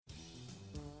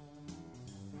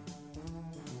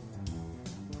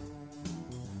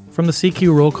From the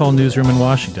CQ Roll Call Newsroom in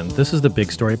Washington, this is the Big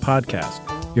Story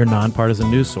Podcast, your nonpartisan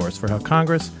news source for how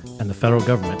Congress and the federal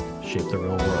government shape the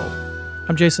real world.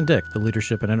 I'm Jason Dick, the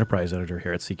Leadership and Enterprise Editor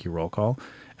here at CQ Roll Call,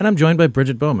 and I'm joined by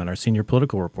Bridget Bowman, our senior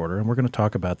political reporter, and we're going to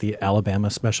talk about the Alabama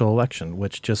special election,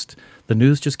 which the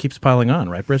news just keeps piling on,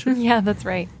 right, Bridget? Yeah, that's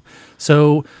right.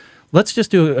 So let's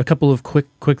just do a couple of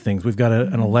quick things. We've got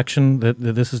an election that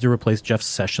this is to replace Jeff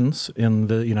Sessions in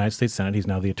the United States Senate. He's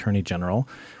now the Attorney General.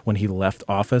 When he left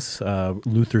office,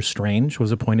 Luther Strange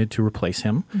was appointed to replace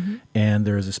him. Mm-hmm. And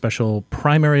there is a special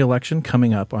primary election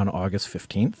coming up on August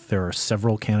 15th. There are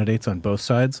several candidates on both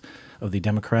sides of the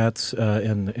Democrats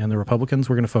and the Republicans.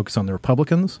 We're going to focus on the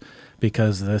Republicans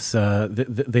because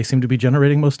they seem to be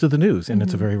generating most of the news, and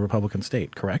it's a very Republican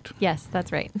state, correct? Yes,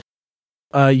 that's right.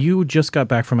 You just got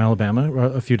back from Alabama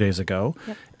a few days ago,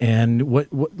 yep. And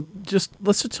let's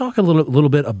just talk a little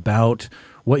bit about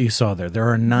what you saw there. There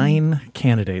are 9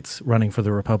 candidates running for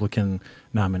the Republican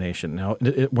nomination. Now,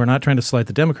 we're not trying to slight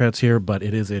the Democrats here, but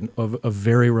it is a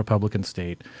very Republican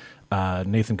state.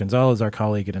 Nathan Gonzalez, our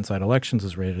colleague at Inside Elections,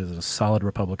 is rated as a solid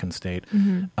Republican state.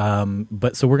 Mm-hmm.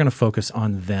 But so we're going to focus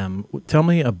on them. Tell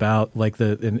me about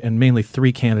and mainly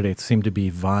 3 candidates seem to be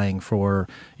vying for,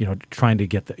 trying to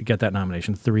get that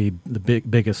nomination. 3 the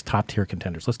biggest top tier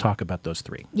contenders. Let's talk about those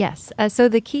 3. Yes. So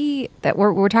the key that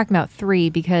we're talking about 3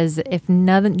 because if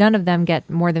none of them get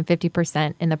more than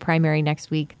 50% in the primary next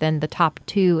week, then the top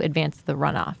 2 advance to the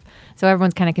runoff. So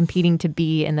everyone's kind of competing to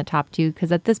be in the top 2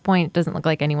 because at this point, it doesn't look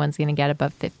like anyone's going to get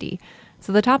above 50.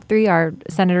 So the top 3 are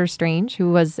Senator Strange,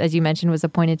 who was, as you mentioned, was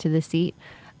appointed to the seat.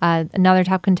 Another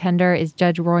top contender is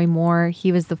Judge Roy Moore.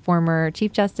 He was the former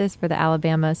Chief Justice for the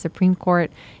Alabama Supreme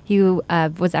Court. He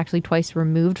was actually twice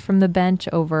removed from the bench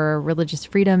over religious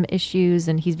freedom issues,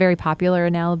 and he's very popular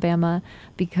in Alabama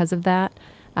because of that.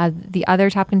 The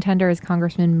other top contender is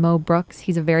Congressman Mo Brooks.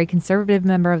 He's a very conservative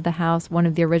member of the House, one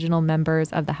of the original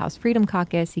members of the House Freedom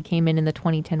Caucus. He came in the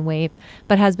 2010 wave,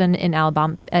 but has been in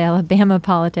Alabama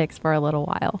politics for a little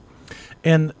while.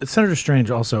 And Senator Strange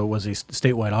also was a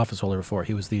statewide office holder before.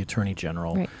 He was the Attorney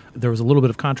General. Right. There was a little bit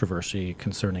of controversy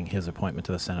concerning his appointment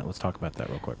to the Senate. Let's talk about that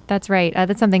real quick. That's right.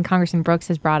 That's something Congressman Brooks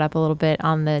has brought up a little bit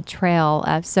on the trail.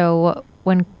 So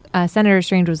when Senator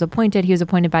Strange was appointed, he was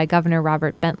appointed by Governor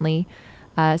Robert Bentley.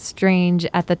 Strange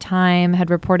at the time had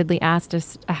reportedly asked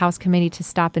a House committee to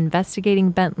stop investigating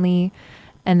Bentley,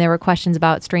 and there were questions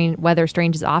about whether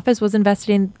Strange's office was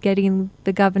investigating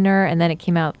the governor, and then it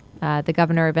came out the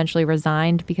governor eventually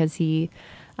resigned because he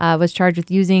was charged with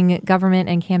using government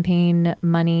and campaign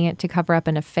money to cover up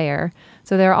an affair.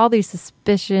 So there are all these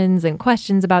suspicions and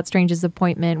questions about Strange's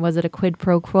appointment. Was it a quid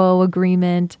pro quo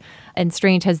agreement? And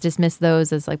Strange has dismissed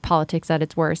those as like politics at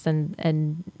its worst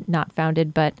and not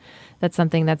founded, but that's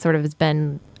something that sort of has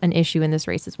been an issue in this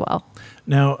race as well.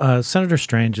 Now, Senator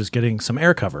Strange is getting some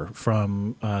air cover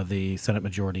from the Senate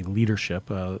Majority leadership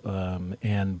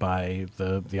and by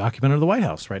the occupant of the White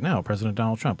House right now, President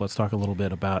Donald Trump. Let's talk a little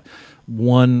bit about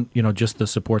just the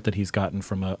support that he's gotten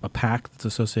from a PAC that's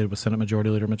associated with Senate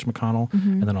Majority Leader Mitch McConnell,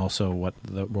 and then also what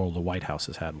the role the White House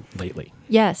has had lately.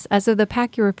 Yes. So the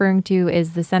PAC you're referring to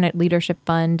is the Senate Leadership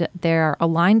Fund. They're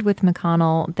aligned with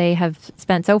McConnell. They have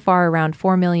spent so far around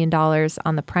 $4 million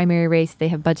on the primary race. They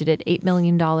have budgeted $8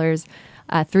 million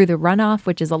through the runoff,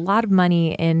 which is a lot of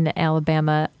money in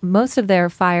Alabama. Most of their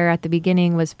fire at the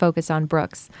beginning was focused on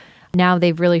Brooks. Now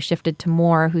they've really shifted to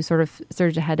Moore, who sort of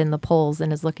surged ahead in the polls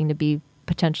and is looking to be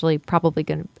probably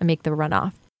going to make the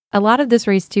runoff. A lot of this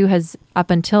race, too, has,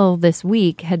 up until this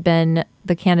week, had been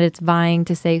the candidates vying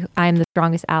to say, I'm the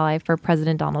strongest ally for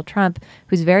President Donald Trump,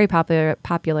 who's very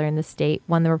popular in the state,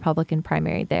 won the Republican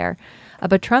primary there.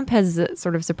 But Trump has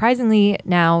sort of surprisingly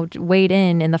now weighed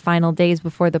in the final days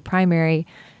before the primary.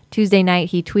 Tuesday night,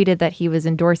 he tweeted that he was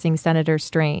endorsing Senator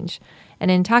Strange. And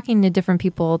in talking to different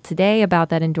people today about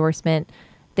that endorsement,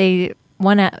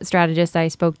 one strategist I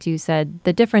spoke to said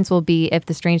the difference will be if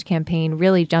the Strange campaign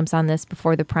really jumps on this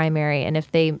before the primary and if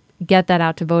they get that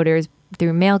out to voters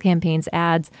through mail campaigns,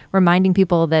 ads, reminding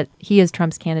people that he is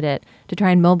Trump's candidate to try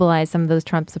and mobilize some of those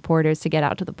Trump supporters to get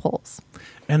out to the polls.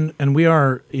 And we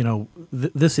are,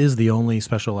 this is the only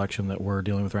special election that we're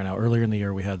dealing with right now. Earlier in the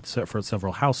year, we had for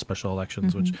several House special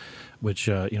elections, which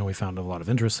we found a lot of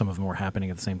interest. Some of them were happening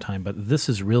at the same time. But this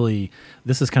is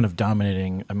kind of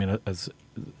dominating. I mean,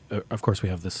 of course, we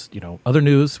have this, other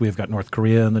news. We've got North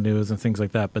Korea in the news and things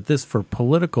like that. But this, for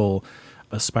political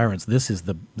aspirants, this is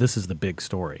the big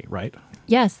story, right?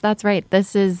 Yes, that's right.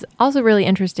 This is also really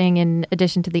interesting in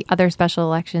addition to the other special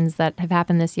elections that have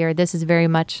happened this year. This is very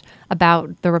much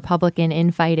about the Republican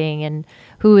infighting and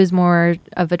who is more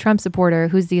of a Trump supporter,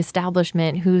 who's the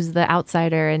establishment, who's the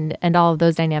outsider, and all of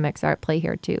those dynamics are at play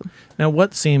here too. Now,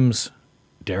 what seems,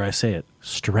 dare I say it,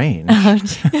 strange I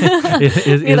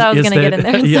thought I was going to get in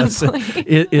there at yes, some point.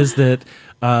 is that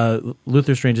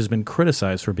Luther Strange has been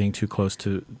criticized for being too close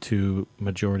to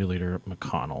Majority Leader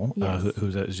McConnell, Yes.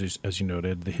 who's, as you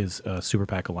noted, his super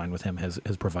PAC aligned with him has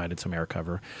provided some air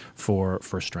cover for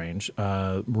Strange.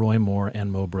 Roy Moore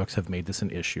and Mo Brooks have made this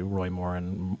an issue. Roy Moore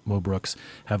and Mo Brooks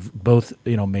have both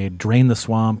made Drain the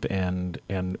Swamp and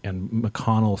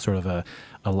McConnell sort of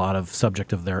a lot of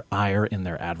subject of their ire in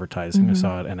their advertising. I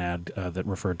saw an ad that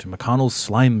referred to McConnell's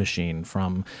slime machine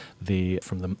from the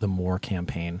Moore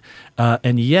campaign.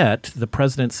 And yet, the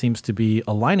president seems to be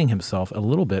aligning himself a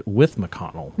little bit with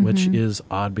McConnell, which is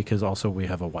odd because also we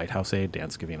have a White House aide, Dan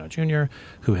Scavino Jr.,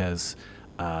 who has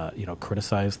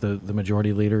criticized the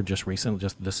majority leader just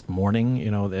this morning,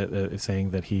 saying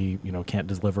that he, can't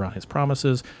deliver on his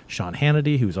promises. Sean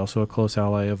Hannity, who's also a close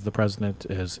ally of the president,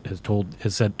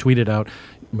 tweeted out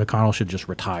McConnell should just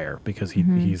retire because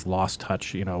he's lost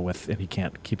touch, and he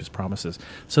can't keep his promises.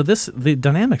 So the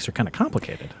dynamics are kind of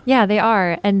complicated. Yeah, they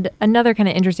are. And another kind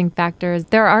of interesting factor is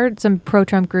there are some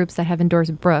pro-Trump groups that have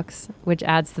endorsed Brooks, which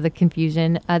adds to the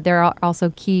confusion. There are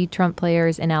also key Trump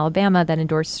players in Alabama that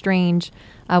endorsed Strange.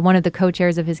 One of the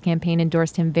co-chairs of his campaign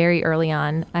endorsed him very early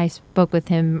on. I spoke with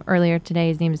him earlier today.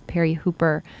 His name is Perry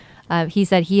Hooper. He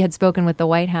said he had spoken with the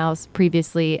White House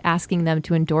previously, asking them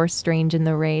to endorse Strange in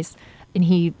the race. And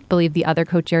he believed the other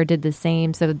co-chair did the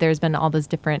same. So there's been all those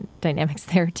different dynamics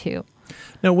there, too.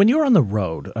 Now, when you were on the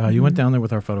road, you went down there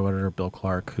with our photo editor, Bill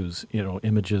Clark, whose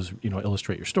images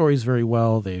illustrate your stories very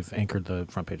well. They've anchored the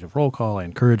front page of Roll Call. I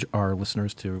encourage our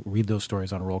listeners to read those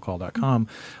stories on rollcall.com.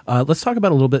 Let's talk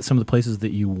about a little bit some of the places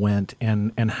that you went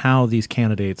and how these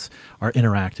candidates are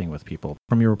interacting with people.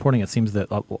 From your reporting, it seems that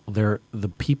the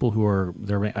people who are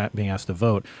being asked to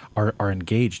vote are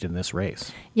engaged in this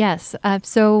race. Yes.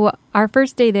 So our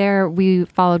first day there, we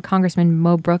followed Congressman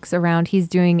Mo Brooks around. He's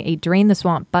doing a Drain the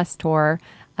Swamp bus tour.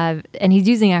 And he's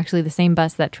using actually the same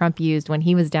bus that Trump used when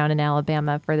he was down in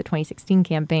Alabama for the 2016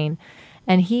 campaign.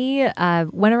 And he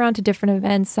went around to different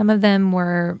events. Some of them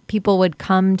were people would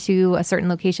come to a certain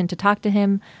location to talk to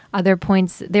him. Other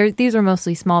points, these were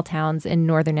mostly small towns in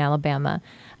northern Alabama.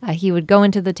 He would go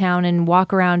into the town and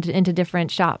walk around into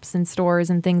different shops and stores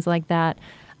and things like that.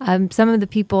 Some of the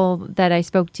people that I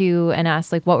spoke to and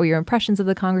asked, what were your impressions of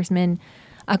the congressman?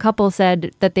 A couple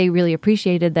said that they really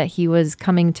appreciated that he was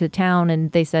coming to town,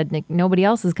 and they said nobody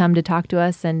else has come to talk to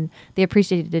us, and they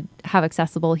appreciated how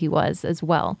accessible he was as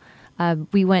well.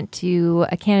 We went to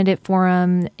a candidate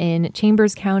forum in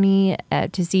Chambers County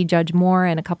to see Judge Moore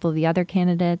and a couple of the other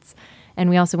candidates, and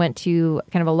we also went to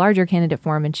kind of a larger candidate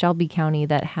forum in Shelby County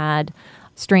that had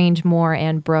Strange, Moore,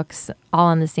 and Brooks all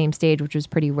on the same stage, which was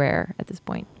pretty rare at this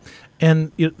point.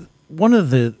 And one of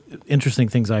the interesting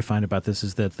things I find about this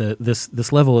is that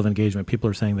this level of engagement, people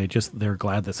are saying they're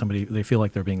glad that they feel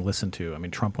like they're being listened to. I mean,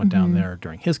 Trump went down there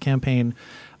during his campaign.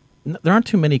 There aren't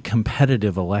too many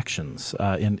competitive elections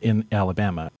in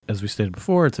Alabama. As we stated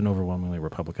before, it's an overwhelmingly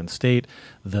Republican state.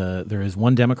 There is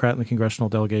one Democrat in the congressional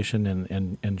delegation,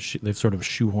 and they've sort of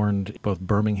shoehorned both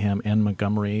Birmingham and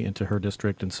Montgomery into her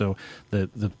district, and so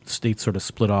the state's sort of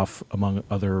split off among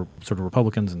other sort of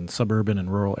Republicans in suburban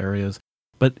and rural areas.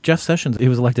 But Jeff Sessions, he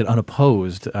was elected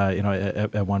unopposed,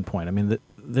 at one point. I mean,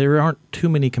 there aren't too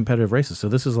many competitive races, so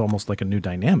this is almost like a new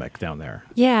dynamic down there.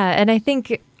 Yeah, and I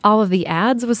think all of the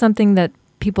ads was something that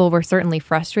people were certainly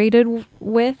frustrated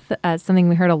with. Something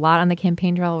we heard a lot on the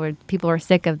campaign trail, where people were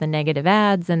sick of the negative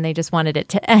ads and they just wanted it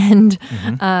to end.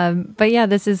 But yeah,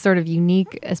 this is sort of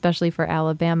unique, especially for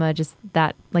Alabama. Just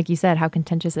that, like you said, how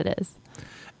contentious it is.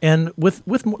 And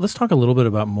let's talk a little bit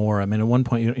about Moore. I mean, at one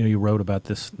point, you wrote about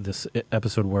this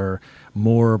episode where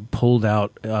Moore pulled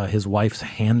out his wife's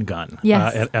handgun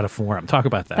at a forum. Talk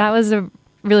about that. That was a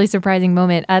really surprising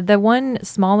moment. The one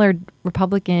smaller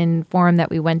Republican forum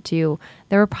that we went to,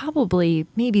 there were probably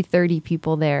maybe 30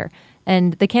 people there.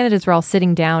 And the candidates were all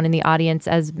sitting down in the audience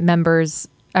as members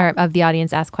of the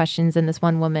audience asked questions, and this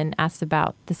one woman asked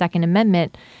about the Second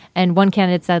Amendment, and one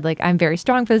candidate said, I'm very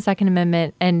strong for the Second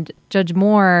Amendment, and Judge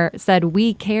Moore said,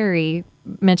 "We carry,"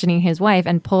 mentioning his wife,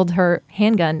 and pulled her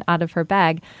handgun out of her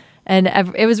bag. And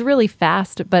it was really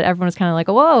fast, but everyone was kind of like,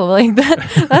 whoa,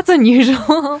 that's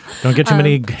unusual. Don't get too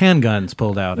many handguns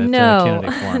pulled out at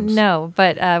candidate forums. No,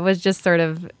 but was just sort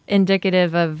of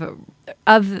indicative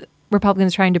of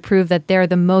Republicans trying to prove that they're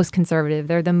the most conservative,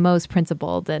 they're the most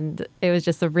principled, and it was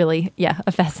just a really,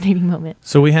 a fascinating moment.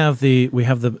 So we have the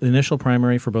initial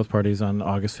primary for both parties on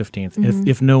August 15th.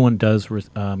 If no one does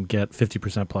get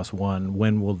 50% plus one,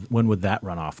 when would that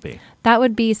runoff be? That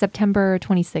would be September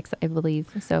 26th, I believe.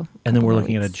 So, and then we're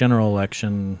looking at a general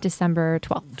election December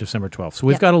 12th. December 12th. So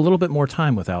we've got a little bit more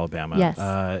time with Alabama. Yes.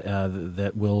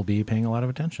 That will be paying a lot of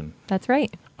attention. That's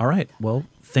right. All right. Well,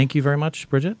 thank you very much,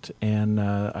 Bridget, and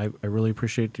I really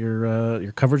appreciate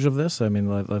your coverage of this. I mean,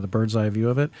 the bird's eye view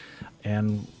of it,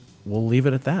 and we'll leave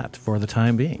it at that for the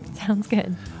time being. Sounds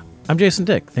good. I'm Jason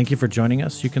Dick. Thank you for joining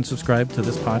us. You can subscribe to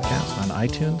this podcast on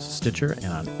iTunes, Stitcher, and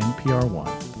on NPR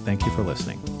One. Thank you for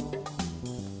listening.